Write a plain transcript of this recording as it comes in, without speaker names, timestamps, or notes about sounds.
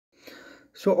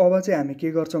So अब चाहिँ हामी के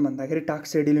गर्छौँ भन्दाखेरि टास्क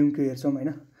सेड्युलिङको हेर्छौँ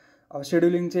हैन। अब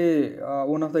सेड्युलिङ चाहिँ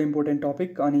one of the important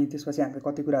topic. अनि त्यसपछि हामीले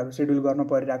कति कुराहरू सेड्युल गर्न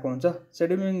परिरहेको हुन्छ।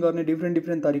 सेड्युलिङ गर्ने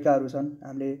डिफ्रेन्ट तरिकाहरू छन्।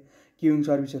 हामीले क्युइङ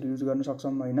सर्भिसहरू युज गर्न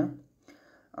सक्छौँ हैन।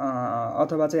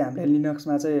 अथवा चाहिँ हामीले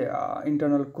लिनक्समा चाहिँ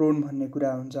इन्टरनल क्रोन भन्ने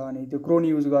कुरा हुन्छ। अनि त्यो क्रोन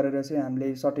युज गरेर चाहिँ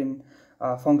हामीले सर्टेन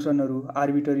फङ्सनहरू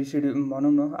आर्बिटरी सेड्युल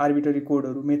भनौँ न आर्बिटरी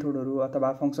कोडहरू मेथडहरू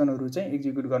अथवा फङ्सनहरू चाहिँ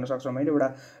एक्जिक्युट गर्न सक्छौँ हैन। एउटा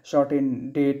सर्टेन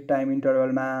डेट टाइम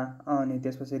इन्टरभलमा। अनि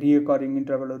त्यसपछि रिकरिङ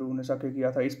इन्टरभलहरू हुन सक्यो कि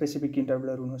अथवा स्पेसिफिक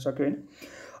इन्टरभलहरू हुन सक्यो हैन।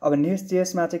 अब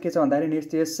नेस्टजेसमा चाहिँ के छ भन्दाखेरि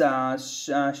नेस्टजेस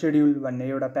सेड्युल भन्ने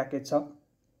एउटा प्याकेज छ।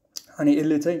 अनि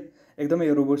यसले चाहिँ एकदमै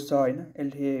रोबस्ट छ हैन।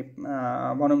 यसले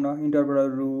भनौँ न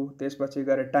इन्टरभलहरू त्यसपछि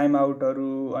गएर टाइम आउटहरू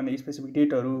अनि स्पेसिफिक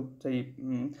डेटहरू चाहिँ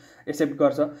एक्सेप्ट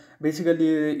गर्छ। बेसिकली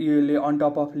यसले अन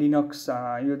टप अफ लिनक्स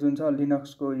यो जुन छ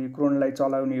लिनक्सको यो क्रोनलाई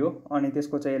चलाउने हो। अनि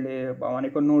त्यसको चाहिँ यसले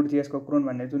भनेको नोड.js को क्रोन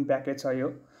भन्ने जुन प्याकेज छ यो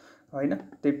हैन,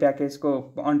 त्यो प्याकेजको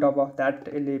अन टप अफ द्याट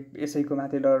यसले यसैको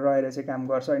माथि रहेर चाहिँ काम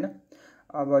गर्छ हैन।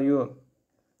 अब यो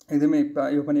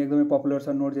पनि एकदमै पपुलर छ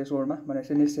नोड.js वर्ल्डमा।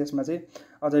 भनेपछि नेस्टजेसमा चाहिँ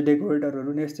अझ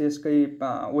डेकोरेटरहरू नेस्टजेसकै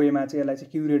वेमा चाहिँ यसलाई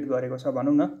चाहिँ क्युरेट गरेको छ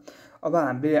भनौँ न। अब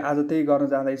हामीले आज त्यही गर्न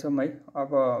जाँदैछौँ है। अब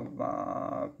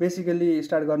बेसिकली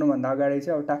स्टार्ट गर्नुभन्दा अगाडि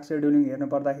चाहिँ अब टास्क सेड्युलिङ हेर्नु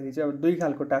पर्दाखेरि चाहिँ अब दुई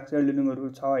खालको टास्क सेड्युलिङहरू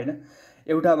छ हैन।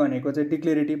 एउटा भनेको चाहिँ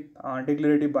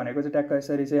डिक्लेरेटिभ भनेको चाहिँ ट्याक्क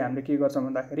यसरी चाहिँ हामीले के गर्छौँ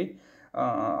भन्दाखेरि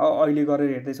अहिले गरेर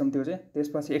हेर्दैछौँ त्यो चाहिँ।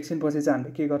 त्यसपछि एकछिनपछि चाहिँ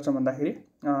हामीले के गर्छौँ भन्दाखेरि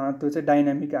त्यो चाहिँ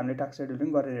डाइनामिक हामीले टास्क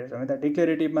सेड्युलिङ गरेर हेर्छौँ। यता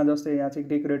डिक्लेरेटिभमा जस्तै यहाँ चाहिँ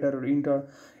डेकोरेटरहरू इन्टर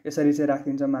यसरी चाहिँ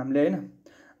राखिन्छौँ हामीले हैन।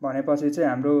 भनेपछि चाहिँ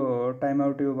हाम्रो टाइम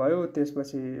आउट यो भयो।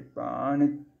 त्यसपछि अनि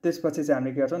त्यसपछि चाहिँ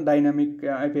हामीले के गर्छौँ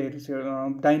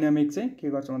डाइनामिक चाहिँ के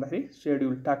गर्छौँ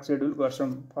भन्दाखेरि टास्क सेड्युल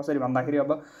गर्छौँ। कसरी भन्दाखेरि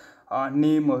अब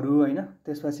नेमहरू हैन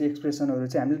त्यसपछि एक्सप्रेसनहरू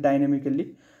चाहिँ हामीले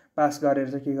डाइनामिकली पास गरेर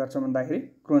चाहिँ के गर्छौँ भन्दाखेरि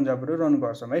क्रोन जबहरू रन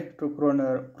गर्छौँ है।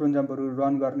 क्रोन जबहरू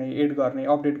रन गर्ने एड गर्ने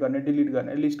अपडेट गर्ने डिलिट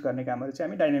गर्ने लिस्ट गर्ने कामहरू चाहिँ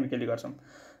हामी डाइनामिकली गर्छौँ।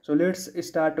 So let's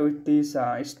start with this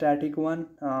static one.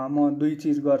 म दुई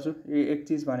चिज गर्छु। एक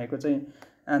चिज भनेको चाहिँ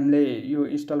हामीले यो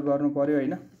इन्स्टल गर्नु पर्यो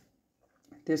हैन।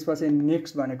 त्यसपछि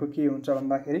नेक्स्ट भनेको के हुन्छ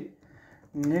भन्दाखेरि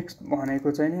नेक्स्ट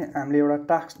भनेको चाहिँ नि हामीले एउटा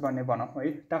टास्क भन्ने बनाऊँ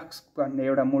है। टास्क भन्ने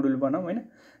एउटा मोडुल बनाऊँ हैन।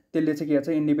 त्यसले चाहिँ के गर्छ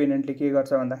इन्डिपेन्डेन्टली के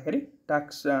गर्छ भन्दाखेरि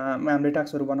हामीले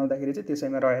टास्कहरू बनाउँदाखेरि चाहिँ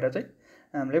त्यसैमा रहेर चाहिँ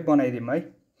हामीले बनाइदिउँ है।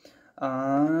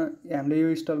 हामीले यो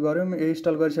इन्स्टल गऱ्यौँ। यो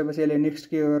इन्स्टल गरिसकेपछि यसले नेक्स्ट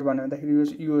के गर्यो भन्दाखेरि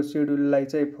यो सेड्युललाई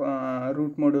चाहिँ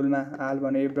रुट मोडुलमा हाल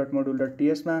भने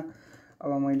f.module.ts मा।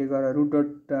 अब मैले गएर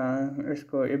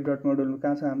यसको f.module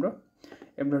कहाँ छ हाम्रो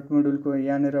f.module को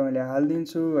यहाँनिर मैले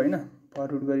हालिदिन्छु हैन।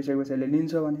 फरवर्ड गरिसकेपछि यसले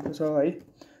लिन्छ भनेको छ है।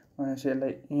 भनेपछि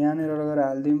यसलाई यहाँनिर गएर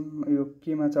हालिदिउँ। यो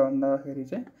केमा छ भन्दाखेरि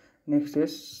चाहिँ नेक्स्ट.js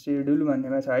सेड्युल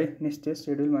भन्नेमा छ है। नेक्स्ट.js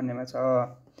सेड्युल भन्नेमा छ।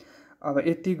 अब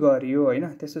यति गरियो हैन।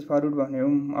 त्यसपछि फरवर्ड भन्यो।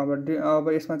 अब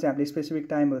यसमा चाहिँ हामीले स्पेसिफिक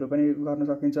टाइमहरू पनि गर्न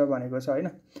सकिन्छ भनेको छ हैन।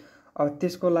 अब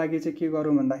त्यसको लागि चाहिँ के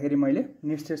गरौँ भन्दाखेरि मैले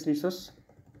नेक्स्ट.js रिसोर्स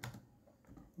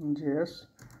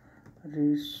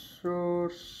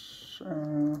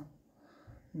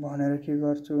भनेर के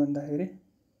गर्छु भन्दाखेरि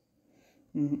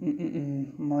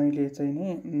मैले चाहिँ नि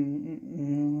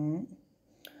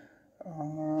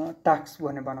टास्क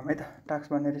भन्ने बनाऊँ है त।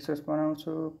 टास्क भन्ने रिसोर्स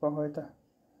बनाउँछु। पक्कै त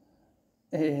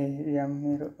यहाँ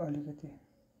मेरो अलिकति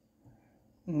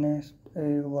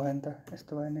भयो नि त।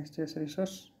 यस्तो भयो नेक्स्ट.js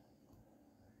रिसोर्स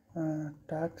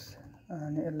टास्क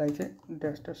अनि यसलाई चाहिँ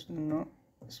ड्यास नो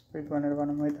स्पेस भनेर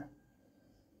बनाऊँ है त।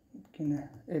 किन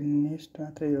नेक्स्ट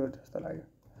मात्रै हो जस्तो लाग्यो।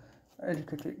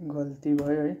 अलिकति गल्ती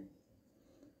भयो है।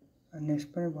 नेक्स्ट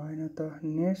पनि भएन त।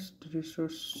 नेक्स्ट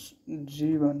रिसोर्स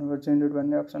जी भन्नु जेनेरेट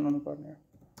भन्ने अप्सन हुनुपर्ने हो।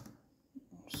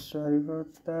 Sorry for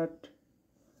that.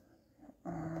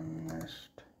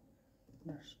 Next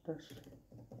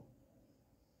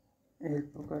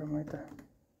help गरौँ है त।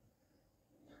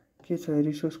 के छ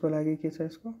रिसोर्सको लागि के छ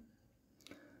यसको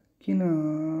किन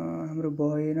हाम्रो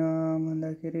भएन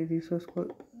भन्दाखेरि रिसोर्सको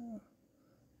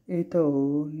यही त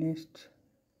हो नेक्स्ट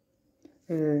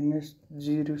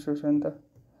जी रिसोर्स हो नि त।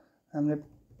 हामीले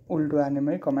उल्टो हाल्यौँ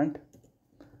है कमान्ड।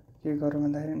 के गरौँ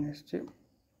भन्दाखेरि नेक्स्ट चाहिँ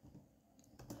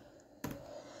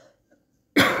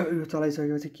यो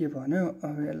चलाइसकेपछि के भन्यो।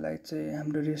 अब यसलाई चाहिँ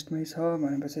हाम्रो रेस्टमै छ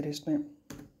भनेपछि रेस्टमै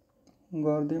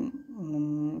गरिदिउँ।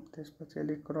 त्यसपछि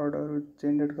यसले क्रडहरू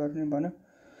जेनेरेट गर्ने भन्यो।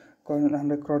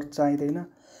 हाम्रो क्रड चाहिँदैन।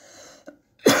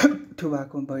 त्यो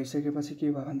भएको भइसकेपछि के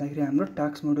भयो भन्दाखेरि हाम्रो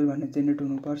टास्क मोडुल भन्ने जेनेरेट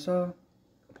हुनुपर्छ।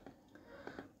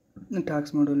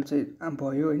 टास्क मोडुल चाहिँ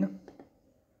भयो हैन।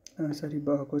 यसरी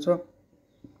भएको छ।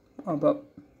 अब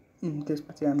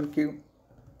त्यसपछि हामीले के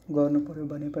गर्नु पर्यो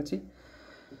भनेपछि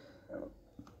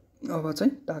अब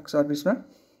चाहिँ टास्क सर्भिसमा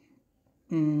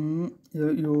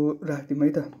यो राखिदिउँ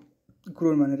है त।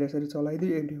 क्रोन भनेर यसरी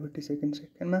चलाइदियो एभ्री 40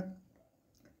 सेकेन्डमा।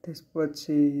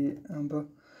 त्यसपछि अब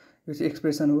यो चाहिँ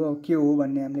एक्सप्रेसन हो, अब के हो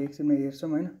भन्ने हामीले एकछिनमा हेर्छौँ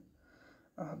हैन।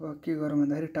 अब के गरौँ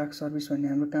भन्दाखेरि टास्क सर्भिस भन्ने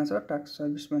हाम्रो कहाँ छ, टास्क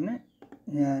सर्भिस भन्ने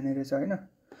यहाँनिर छ हैन।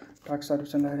 टास्क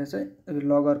सर्भिसमा राखेर चाहिँ यो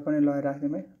लगर पनि लगाएर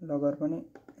राख्दिउँ है। लगर पनि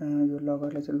यो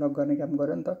लगरले चाहिँ लग गर्ने काम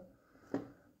गर्यो नि त।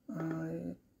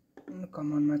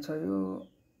 कमान्डमा छ यो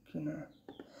किन।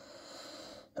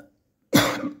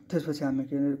 त्यसपछि हामी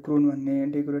के क्रोन भन्ने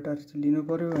डेकोरेटर चाहिँ लिनु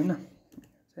पर्यो हैन।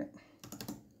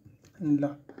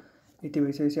 ल यति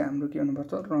भइसकेपछि हाम्रो के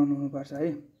हुनुपर्छ, रन हुनुपर्छ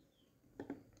है।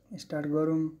 स्टार्ट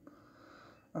गरौँ।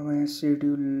 अब यहाँ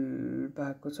सेड्युल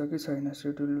भएको छ कि छैन,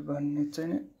 सेड्युल भन्ने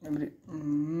चाहिँ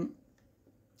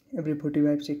एभ्री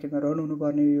 45 सेकेन्डमा रन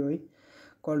हुनुपर्ने यो है।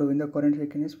 Call win the current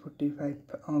second is 45।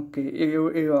 Okay,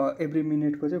 every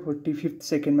मिनटको चाहिँ 45th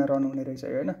सेकेन्डमा रन हुने रहेछ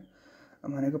होइन,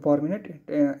 भनेको पर मिनट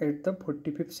एट द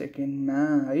 45th सेकेन्डमा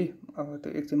है। अब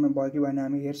त्यो एकछिनमा भयो कि भएन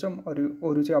हामी हेर्छौँ।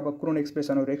 अरू चाहिँ अब क्रोन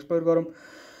एक्सप्रेसनहरू एक्सप्लोर गरौँ।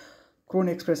 क्रोन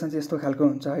एक्सप्रेसन चाहिँ यस्तो खालको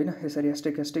हुन्छ होइन, यसरी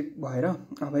एस्टेक भएर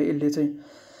अब यसले चाहिँ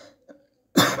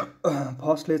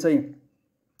फर्स्टले चाहिँ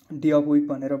डे अफ विक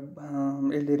भनेर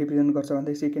यसले रिप्रेजेन्ट गर्छ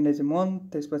भन्दै, सेकेन्डले चाहिँ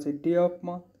मन्थ, त्यसपछि डे अफ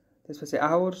मन्थ, त्यसपछि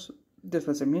आवर्स,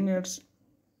 त्यसपछि मिनट्स,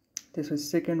 त्यसपछि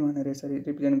सेकेन्ड भनेर यसरी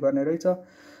रिप्रेजेन्ट गर्ने रहेछ।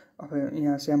 अब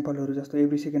यहाँ स्याम्पलहरू जस्तो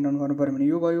एभ्री सेकेन्ड रन गर्नु पऱ्यो भने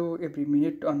यो भयो, एभ्री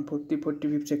मिनट अन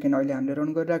 45 सेकेन्ड अहिले हामीले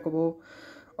रन गरिरहेको भयो।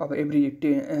 अब every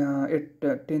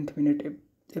 10th minute,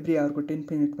 every आवरको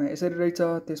 10th मिनटमा यसरी रहेछ।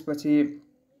 त्यसपछि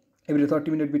every 30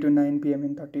 minute between 9 PM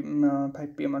and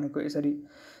 5 PM भनेको यसरी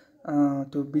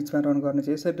त्यो बिचमा रन गर्ने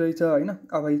चाहिँ यसरी रहेछ होइन।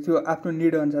 अब त्यो आफ्नो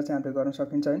निड अनुसार चाहिँ हामीले गर्न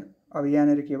सकिन्छ होइन। अब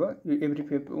यहाँनिर के भयो, यो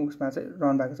एभ्री उसमा चाहिँ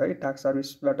रन भएको छ है, टास्क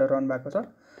सर्भिसबाट रन भएको छ।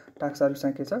 टास्क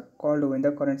सर्भिसमा के छ, called win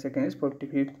the current second is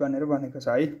 45 भनेर भनेको छ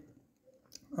है।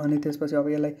 अनि त्यसपछि अब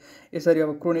यसलाई यसरी अब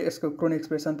यसको क्रोन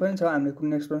एक्सप्रेसन पनि छ, हामीले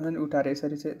क्रोन एक्सप्रेसन उठाएर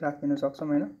यसरी चाहिँ राखिदिन सक्छौँ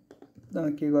होइन।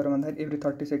 के गरौँ भन्दाखेरि एभ्री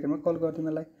 30 सेकेन्डमा कल गरिदिउँ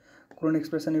यसलाई क्रोन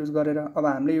एक्सप्रेसन युज गरेर। अब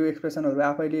हामीले यो एक्सप्रेसनहरू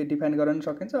आफैले डिफाइन गर्न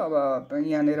सकिन्छ। अब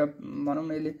यहाँनिर भनौँ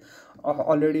न यसले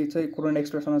अलरेडी चाहिँ क्रोन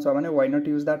एक्सप्रेसनमा छ भने वाइ नट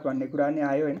युज द्याट भन्ने कुरा नि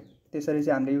आयो होइन। त्यसरी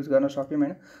चाहिँ हामीले युज गर्न सक्यौँ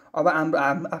होइन। अब हाम्रो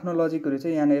आफ्नो लजिकहरू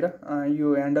चाहिँ यहाँनिर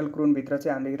यो ह्यान्डल क्रोनभित्र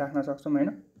चाहिँ हामीले राख्न सक्छौँ होइन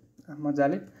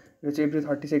मजाले। यो चाहिँ एभ्री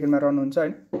 30 सेकेन्डमा रन हुन्छ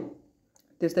होइन।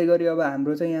 त्यस्तै गरी अब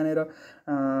हाम्रो चाहिँ यहाँनिर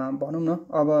भनौँ न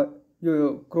अब यो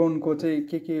क्रोनको चाहिँ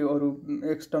के अरू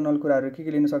एक्सटर्नल कुराहरू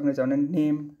के लिन सक्नेछ भने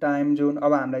नेम, टाइम जोन।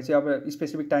 अब हामीलाई चाहिँ अब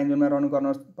स्पेसिफिक टाइम जोनमा रन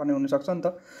गर्न पर्ने हुनसक्छ नि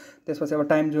त। त्यसपछि अब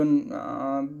टाइम जोन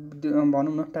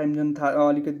भनौँ न, टाइम जोन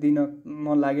अलिकति दिन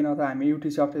मन लागेन अथवा हामी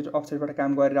युटिसी अफसेटबाट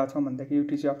काम गरिरहेको छौँ भनेदेखि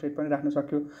युटिसी अफसेट पनि राख्न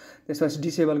सक्यो। त्यसपछि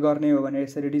डिसेबल गर्ने हो भने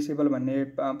यसरी डिसेबल भन्ने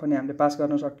पनि हामीले पास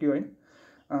गर्न सक्यो होइन।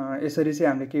 यसरी चाहिँ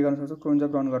हामीले के गर्न सक्छौँ, क्रोन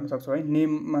जब रन गर्न सक्छौँ है।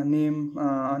 नेम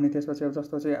अनि त्यसपछि अब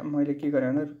जस्तो चाहिँ मैले के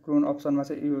गरेँ भने क्रोन अप्सनमा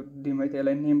चाहिँ यो दिउँ है,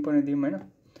 त्यसलाई नेम पनि दिउँ होइन।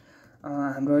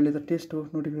 हाम्रो अहिले त टेस्ट हो,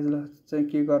 नोटिफिकेसन चाहिँ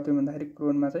के गर्थ्यौँ भन्दाखेरि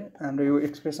क्रोनमा चाहिँ हाम्रो यो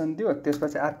एक्सप्रेसन दियो,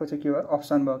 त्यसपछि अर्को चाहिँ के भयो,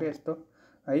 अप्सन भयो क्या यस्तो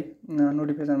है।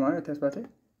 नोटिफिकेसन भयो, त्यसपछि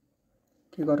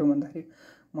के गरौँ भन्दाखेरि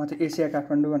म चाहिँ एसिया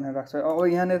काठमाडौँ भनेर राख्छु। अब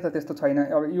यहाँनिर त त्यस्तो छैन।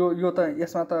 अब यो त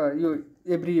यसमा त यो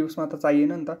एभ्री उसमा त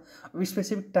चाहिएन नि त। अब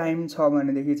स्पेसिफिक टाइम छ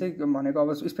भनेदेखि चाहिँ भनेको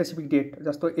अब स्पेसिफिक डेट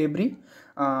जस्तो एभ्री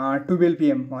 12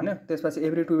 PM भन्यो। त्यसपछि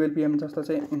एभ्री 12 PM जस्तो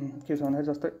चाहिँ के छ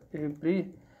भन्दाखेरि जस्तो every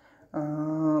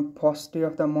first day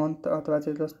of the month अथवा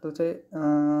चाहिँ जस्तो चाहिँ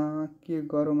के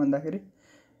गरौँ भन्दाखेरि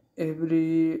एभ्री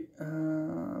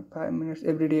 5 मिनट्स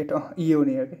एभ्री डेट यो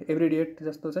हुने हो कि एभ्री डेट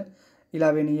जस्तो चाहिँ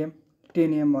 11 AM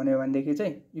 10 AM भन्यो भनेदेखि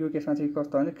चाहिँ यो केसमा चाहिँ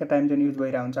कस्तो भने टाइम जोन युज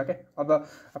भइरहेको हुन्छ क्या। अब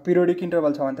पिरियोडिक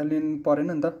इन्टरभल छ भने त लिनु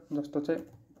परेन नि त। जस्तो चाहिँ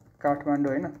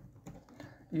काठमाडौँ होइन,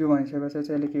 यो भनिसकेपछि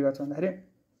चाहिँ यसले के गर्छ भन्दाखेरि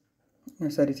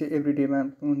यसरी चाहिँ एभ्री डेमा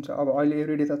हुन्छ। अब अहिले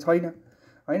एभ्री डे त छैन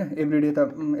होइन। एभ्री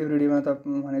डेमा त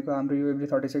भनेको हाम्रो यो एभ्री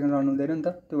 30 सेकेन्ड रन हुँदैन नि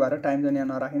त। त्यो भएर टाइम जोन यहाँ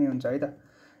नराख्ने हुन्छ है त।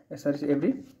 यसरी चाहिँ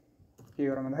एभ्री के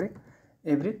गरौँ भन्दाखेरि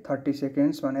एभ्री 30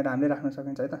 सेकेन्ड्स भनेर हामीले राख्न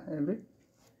सकिन्छ है त। एभ्री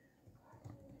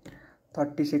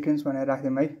 30 सेकेन्ड्स भनेर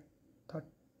राख्यौँ है।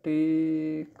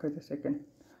 30 कति सेकेन्ड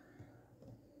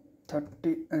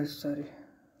 30 सरी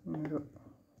मेरो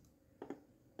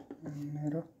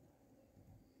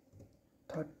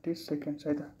 30 सेकेन्ड्स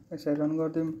है त। यसरी रन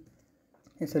गरिदिउँ।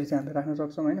 यसरी चाहिँ हामीले राख्न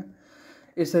सक्छौँ होइन।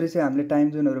 यसरी चाहिँ हामीले टाइम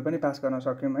जोनहरू पनि पास गर्न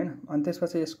सक्यौँ होइन। अनि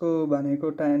त्यसपछि यसको भनेको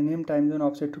नेम, टाइम जोन,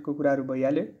 अफसेटको कुराहरू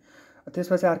भइहाल्यो।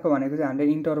 त्यसपछि अर्को भनेको चाहिँ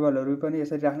हामीले इन्टरभलहरू पनि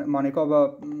यसरी राख्न भनेको अब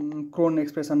क्रोन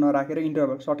एक्सप्रेसन नराखेर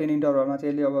इन्टरभल, सर्टेन इन्टरभलमा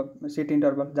चाहिँ यसले अब set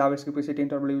interval, जाभास्क्रिप्टको set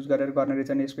interval use गरेर गर्ने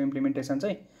रहेछ नि यसको इम्प्लिमेन्टेसन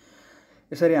चाहिँ।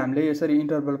 यसरी हामीले यसरी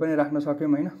इन्टरभल पनि राख्न सक्यौँ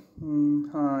होइन।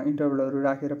 इन्टरभलहरू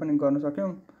राखेर पनि गर्न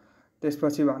सक्यौँ।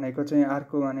 त्यसपछि भनेको चाहिँ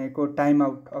अर्को भनेको टाइम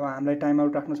आउट। अब हामीलाई टाइम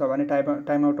आउट राख्नु छ भने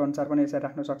टाइम आउट अनुसार पनि यसरी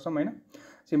राख्न सक्छौँ होइन।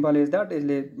 Simple is that.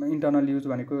 यसले इन्टरनल युज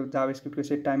भनेको जाभास्क्रिप्टको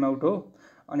सेट टाइम आउट हो।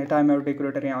 अनि टाइम आउट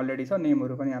डेकोरेटर यहाँ अलरेडी छ,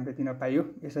 नेमहरू पनि हामीले दिन पाइयो।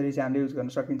 यसरी चाहिँ हामीले युज गर्न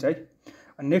सकिन्छ है।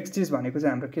 नेक्स्ट चिज भनेको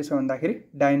चाहिँ हाम्रो के छ भन्दाखेरि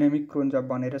डाइनामिक क्रोन जब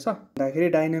भनेर छ। भन्दाखेरि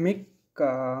डाइनामिक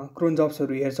क्रोन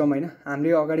जब्सहरू हेर्छौँ होइन।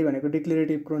 हामीले अगाडि भनेको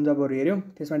डिक्लेरेटिभ क्रोन जबहरू हेऱ्यौँ।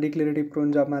 त्यसमा डिक्लेरेटिभ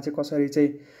क्रोन जबमा चाहिँ कसरी चाहिँ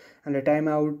हामीले टाइम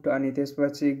आउट अनि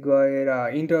त्यसपछि गएर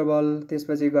इन्टरभल,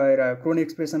 त्यसपछि गएर क्रोन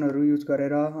एक्सप्रेसनहरू युज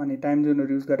गरेर अनि टाइम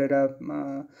जोनहरू युज गरेर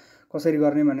कसरी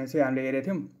गर्ने भन्ने चाहिँ हामीले हेरेको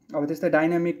थियौँ। अब त्यस्तै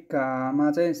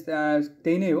डाइनामिकमा चाहिँ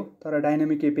त्यही नै हो, तर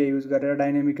डाइनामिक एपिआई युज गरेर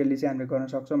डाइनामिकली चाहिँ हामीले गर्न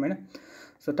सक्छौँ होइन।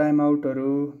 सो टाइम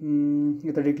आउटहरू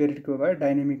यो त डिक्लेरेटिभको भयो।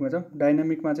 डाइनामिकमा जाउँ।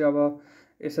 डाइनामिकमा चाहिँ अब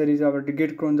यसरी चाहिँ अब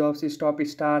get crown jobs, stop,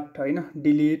 start होइन,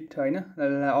 डिलिट होइन,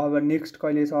 अब नेक्स्ट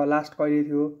कहिले छ, लास्ट कहिले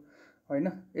थियो होइन,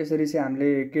 यसरी चाहिँ हामीले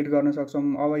गेट गर्न सक्छौँ।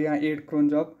 अब यहाँ एड क्रोन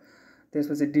जब,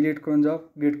 त्यसपछि डिलिट क्रोन जब,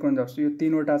 गेट क्रोन जब्स, यो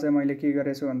तीनवटा चाहिँ मैले के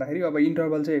गरेको छु भन्दाखेरि अब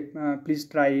इन्टरभल चाहिँ please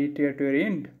try it to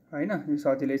and होइन, यो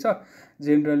सजिलै छ।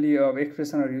 जेनरली अब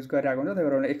एक्सप्रेसनहरू युज गरिरहेको हुन्छ, त्यही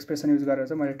भएर एक्सप्रेसन युज गरेर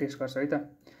चाहिँ मैले टेस्ट गर्छु है त।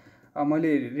 मैले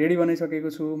रेडी बनाइसकेको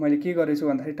छु। मैले के गरेछु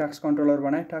भन्दाखेरि टास्क कन्ट्रोलर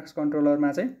बनाएँ। टास्क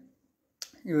कन्ट्रोलरमा चाहिँ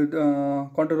यो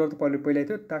कन्ट्रोलर त पहिल्यै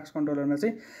थियो। टास्क कन्ट्रोलरमा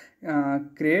चाहिँ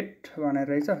क्रिएट भनेर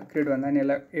रहेछ। क्रिएट भन्दा नि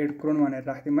यसलाई एड क्रोन भनेर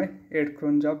राखिदिउँ है। एड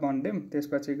क्रोन जब भनिदिउँ।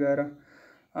 त्यसपछि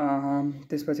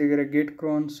गएर गेट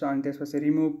क्रोन्स अनि त्यसपछि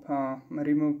रिमुभ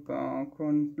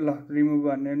क्रोन, ल रिमुभ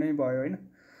भन्ने नै भयो होइन।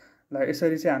 ल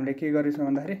यसरी चाहिँ हामीले के गरेछौँ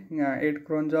भन्दाखेरि यहाँ एड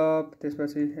क्रोन जब,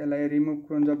 त्यसपछि यसलाई रिमुभ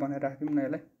क्रोन जब भनेर राखिदिउँ न।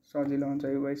 यसलाई सजिलो हुन्छ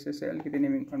यो भइसकेपछि अलिकति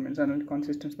नेमिङ कन्भेन्सन अलिक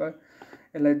कन्सिस्टेन्स भयो।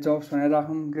 यसलाई जब्स भनेर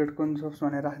राखौँ, गेट क्रोन जब्स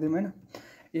भनेर राखिदिउँ होइन।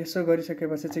 यसो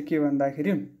गरिसकेपछि चाहिँ के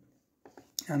भन्दाखेरि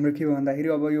हाम्रो के भन्दाखेरि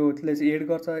अब योले चाहिँ एड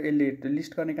गर्छ, यसले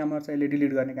लिस्ट गर्ने काम गर्छ, यसले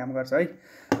डिलिट गर्ने काम गर्छ है।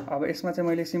 अब यसमा चाहिँ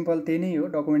मैले सिम्पल त्यही नै हो,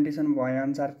 डकुमेन्टेसन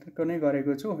भएअनुसारको नै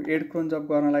गरेको छु। एड क्रोन जब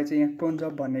गर्नलाई चाहिँ यहाँ क्रोन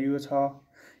जब भन्ने यो छ,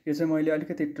 यो चाहिँ मैले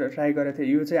अलिकति ट्राई गरेको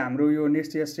थिएँ। यो चाहिँ हाम्रो यो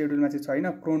नेस्ट.js सेड्युलमा चाहिँ छैन,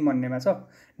 क्रोन भन्नेमा छ।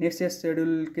 नेस्ट.js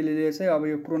सेड्युलले चाहिँ अब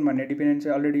यो क्रोन भन्ने डिपेन्डेन्ट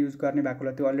चाहिँ अलरेडी युज गर्ने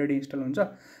भएकोलाई त्यो अलरेडी इन्स्टल हुन्छ।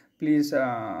 Please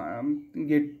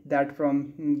get that from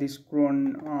this crown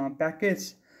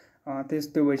package.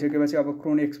 त्यस्तो भइसकेपछि अब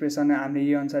क्रोन एक्सप्रेसन हामीले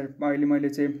यही अनुसार अहिले मैले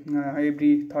चाहिँ एभ्री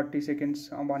 30 सेकेन्ड्स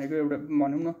भनेको एउटा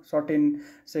भनौँ न सर्टेन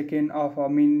सेकेन्ड अफ अ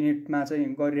मिनटमा चाहिँ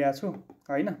गरिरहेको छु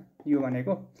होइन। यो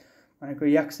भनेको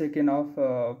एक सेकेन्ड अफ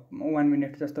 1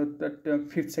 मिनट जस्तो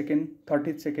 5 सेकेन्ड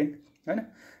 30 सेकेन्ड होइन,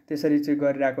 त्यसरी चाहिँ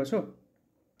गरिरहेको छु।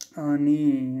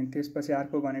 अनि त्यसपछि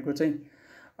अर्को भनेको चाहिँ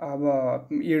अब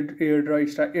एड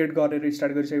गरेर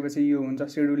स्टार्ट गरिसकेपछि यो हुन्छ,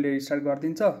 सेड्युलले स्टार्ट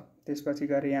गरिदिन्छ। त्यसपछि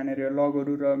गएर यहाँनिर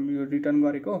लगहरू र यो रिटर्न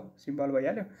गरेको सिम्पल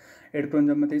भइहाल्यो। एड क्रोन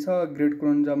जबमा त्यही छ। ग्रेट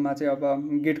क्रोन जबमा चाहिँ अब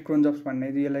गेट क्रोन जब्स भन्ने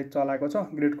यसलाई चलाएको छ।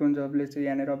 ग्रेट क्रोन जबले चाहिँ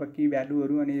यहाँनिर अब की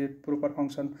भ्यालुहरू अनि proper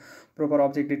function, proper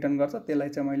object return गर्छ। त्यसलाई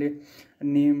चाहिँ मैले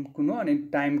नेम कुन हो अनि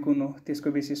टाइम कुन हो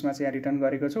त्यसको बेसिसमा चाहिँ यहाँ रिटर्न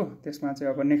गरेको छु। त्यसमा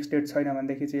चाहिँ अब नेक्स्ट डेट छैन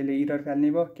भनेदेखि चाहिँ यसले इरर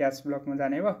फाल्ने भयो, क्याच ब्लकमा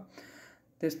जाने भयो।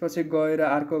 त्यसपछि गएर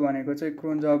अर्को भनेको चाहिँ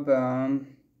क्रोन जब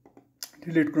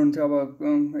डिलिट क्रोन चाहिँ अब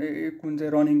कुन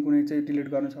चाहिँ रनिङ कुनै चाहिँ डिलिट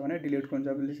गर्नु छ भने डिलिट क्रोन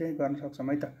जबले चाहिँ गर्न सक्छौँ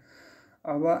है त।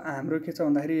 अब हाम्रो के छ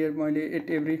भन्दाखेरि मैले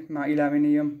एभ्री 11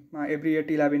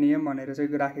 AM भनेर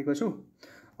चाहिँ राखेको छु।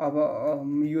 अब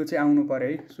यो चाहिँ आउनु पऱ्यो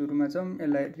है। सुरुमा जाउँ,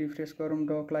 यसलाई रिफ्रेस गरौँ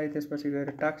डकलाई, त्यसपछि गएर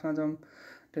टास्कमा जाउँ,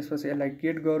 त्यसपछि यसलाई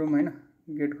गेट गरौँ होइन।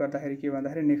 गेट गर्दाखेरि के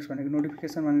भन्दाखेरि नेक्स्ट भनेको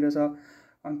नोटिफिकेसन भनेर छ।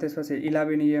 अनि त्यसपछि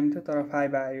 11 AM थियो तर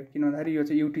 5 आयो, किन भन्दाखेरि यो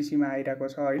चाहिँ युटिसीमा आइरहेको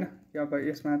छ होइन। अब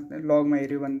यसमा लगमा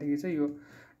हेऱ्यो भनेदेखि चाहिँ यो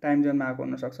टाइम जोनमा आएको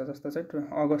हुनसक्छ। जस्तो चाहिँ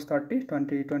अगस्त 30,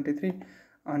 2023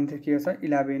 अनि त्यो के छ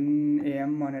 11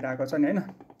 AM भनेर आएको छ नि होइन।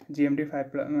 GMT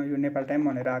 5 यो नेपाल टाइम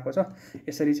भनेर आएको छ।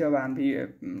 यसरी चाहिँ अब हामीले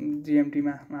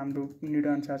GMTमा हाम्रो निड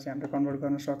अनुसार चाहिँ हामीले कन्भर्ट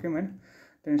गर्न सक्यौँ होइन।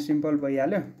 त्यहाँदेखि सिम्पल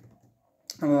भइहाल्यो।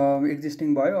 अब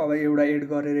एक्जिस्टिङ भयो। अब एउटा एड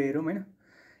गरेर हेरौँ होइन।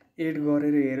 एड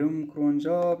गरेर हेरौँ क्रोन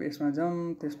जब, यसमा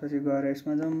जाउँ, त्यसपछि गएर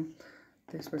यसमा जाउँ,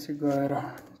 त्यसपछि गएर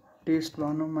टेस्ट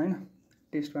भनौँ होइन।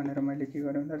 टेस्ट भनेर मैले के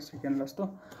गरेँ भन्दा सेकेन्ड जस्तो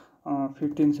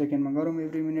 15 सेकेन्डमा गरौँ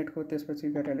एभ्री मिनटको। त्यसपछि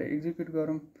गएर यसलाई एक्जिक्युट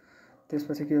गरौँ।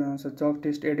 त्यसपछि के भन्छ जब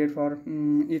test added for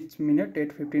each minute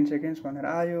at 15 seconds भनेर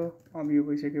आयो। अब यो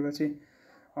भइसकेपछि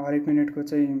हरेक मिनटको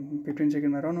चाहिँ 15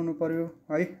 सेकेन्डमा रन हुनु पऱ्यो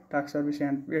है। टास्क सर्भिस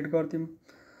यहाँ एड गरिदिउँ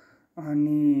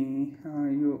अनि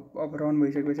यो अब रन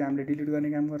भइसकेपछि हामीले डिलिट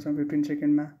गर्ने काम गर्छौँ 15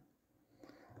 सेकेन्डमा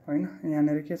होइन।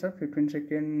 यहाँनिर के छ 15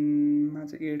 सेकेन्डमा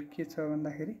चाहिँ एड के छ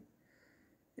भन्दाखेरि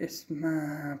यसमा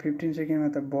 15 सेकेन्डमा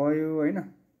त भयो होइन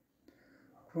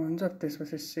क्रोन जब।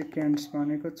 त्यसपछि सेकेन्ड्स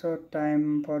भनेको छ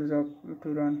time for job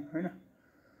to run होइन।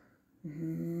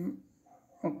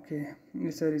 ओके,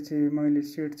 यसरी चाहिँ मैले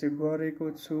सेट चाहिँ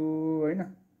गरेको छु होइन।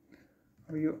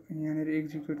 अब यो यहाँनिर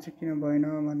एक्जिक्युट चाहिँ किन भएन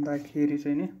भन्दाखेरि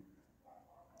चाहिँ नि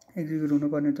एक्जिक्युट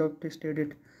हुनुपर्ने जब टेस्ट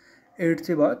एड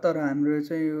चाहिँ भयो तर हाम्रो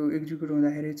चाहिँ यो एक्जिक्युट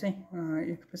हुँदाखेरि चाहिँ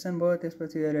एक्सप्रेसन भयो।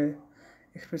 त्यसपछि गएर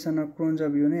एक्सप्रेसन अफ क्रोन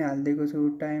जब यो नै हालिदिएको छु,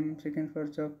 time second for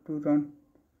job to run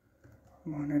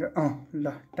भनेर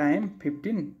ल टाइम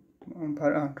 15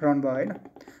 रन भयो होइन।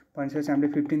 भनेपछि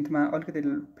हामीले 15मा अलिकति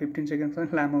 15 सेकेन्ड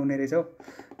पनि लामो हुने रहेछ हौ।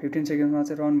 15 सेकेन्डमा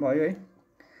चाहिँ रन भयो है।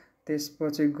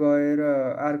 त्यसपछि गएर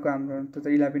अर्को हाम्रो त्यो त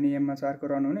 11 AM छ अर्को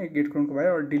रन हुने, गेट क्रोनको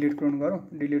भयो। डिलिट क्रोन गरौँ,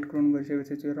 डिलिट क्रोन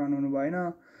गरिसकेपछि चाहिँ रन हुनु भएन।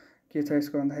 के छ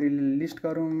यसको भन्दाखेरि लिस्ट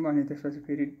गरौँ अनि त्यसपछि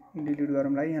फेरि डिलिट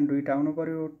गरौँला है। यहाँ दुईवटा आउनु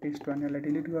पऱ्यो, टेस्ट भन्नेलाई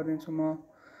डिलिट गरिदिन्छु म।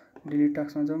 डिलिट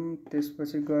टास्कमा जाउँ,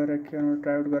 त्यसपछि गएर के गर्नु,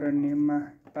 ट्राई आउट गरेर नेममा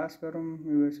पास गरौँ,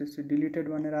 युएसएससी डिलिटेड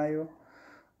भनेर आयो।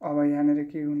 अब यहाँनिर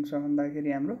के हुन्छ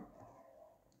भन्दाखेरि हाम्रो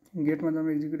गेटमा जाउँ,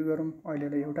 एक्जिक्युट गरौँ,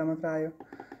 अहिलेलाई एउटा मात्र आयो,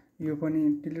 यो पनि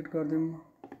डिलिट गरिदिउँ।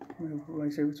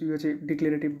 भइसकेपछि यो चाहिँ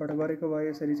डिक्लेरेटिभबाट गरेको भयो।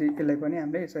 यसरी चाहिँ यसलाई पनि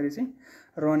हामीले यसरी चाहिँ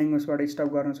रनिङ उसबाट स्टप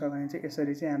गर्नु छ भने चाहिँ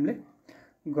यसरी चाहिँ हामीले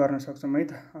गर्न सक्छौँ है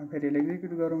त। फेरि यसलाई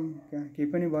एक्जिक्युट गरौँ, त्यहाँ केही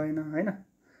पनि भएन होइन,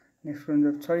 नेक्स्ट क्रोन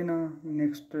जब छैन।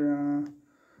 नेक्स्ट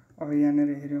अब यहाँनिर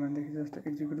हेऱ्यौँ भनेदेखि जस्तो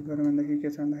एक्जिक्युट गऱ्यौँ भनेदेखि के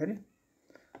छ भन्दाखेरि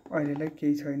अहिलेलाई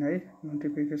केही छैन है।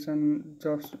 नोटिफिकेसन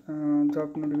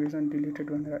जब नोटिफिकेसन डिलिटेड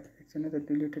भनेर एकछिन त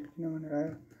डिलिटेड किन भनेर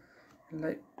आयो।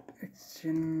 यसलाई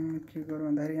एकछिन के गरौँ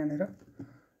भन्दाखेरि यहाँनिर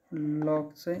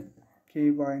लग चाहिँ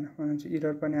केही भएन भनेपछि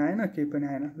इरर पनि आएन, केही पनि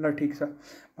आएन। ल ठिक छ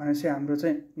भनेपछि हाम्रो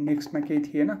चाहिँ नेक्स्टमा केही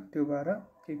थिएन, त्यो भएर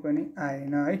केही पनि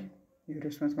आएन है। यो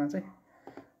रेस्पोन्समा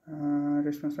चाहिँ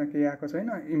रेस्पोन्समा केही आएको छैन,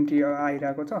 इम्टी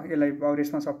आइरहेको छ। यसलाई अब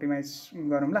रेस्पोन्स अप्टिमाइज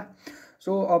गरौँला।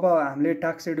 सो अब हामीले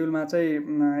टास्क सेड्युलमा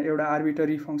चाहिँ एउटा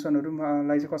आर्बिटरी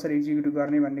फङ्सनहरूलाई चाहिँ कसरी एक्जिक्युट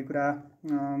गर्ने भन्ने कुरा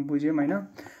बुझ्यौँ होइन।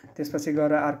 त्यसपछि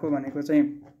गएर अर्को भनेको चाहिँ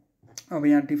अब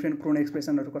यहाँ डिफ्रेन्ट क्रोन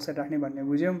एक्सप्रेसनहरू कसरी राख्ने भन्ने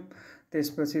बुझ्यौँ।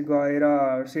 त्यसपछि गएर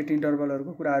सेट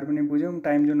इन्टरभलहरूको कुराहरू पनि बुझ्यौँ,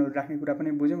 टाइम जोनहरू राख्ने कुरा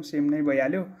पनि बुझ्यौँ, सेम नै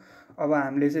भइहाल्यो। अब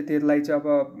हामीले चाहिँ त्यसलाई चाहिँ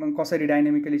अब कसरी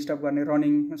डाइनामिकली स्टप गर्ने,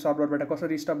 रनिङ सर्भरबाट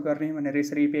कसरी स्टप गर्ने भनेर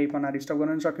यसरी एपिआई बनाएर स्टप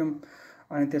गर्न सक्यौँ।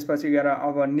 अनि त्यसपछि गएर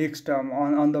अब नेक्स्ट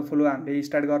अन द फ्लो हामीले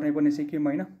स्टार्ट गर्ने पनि सिक्यौँ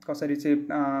होइन। कसरी चाहिँ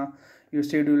यो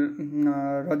सेड्युल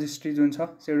रजिस्ट्री जुन छ,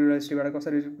 सेड्युल रजिस्ट्रीबाट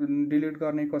कसरी डिलिट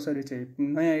गर्ने, कसरी चाहिँ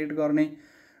नयाँ एड गर्ने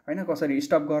होइन, कसरी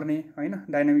स्टप गर्ने होइन,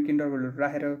 डाइनामिक इन्टरभलहरू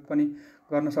राखेर पनि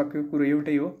गर्न सक्यो। कुरो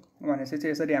एउटै हो भनेपछि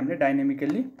चाहिँ यसरी हामीले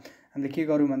डाइनामिकली हामीले के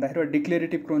गरौँ भन्दाखेरि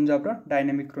डिक्लेरेटिभ क्रोन जब र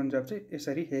डाइनामिक क्रोन जब चाहिँ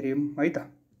यसरी हेऱ्यौँ है त।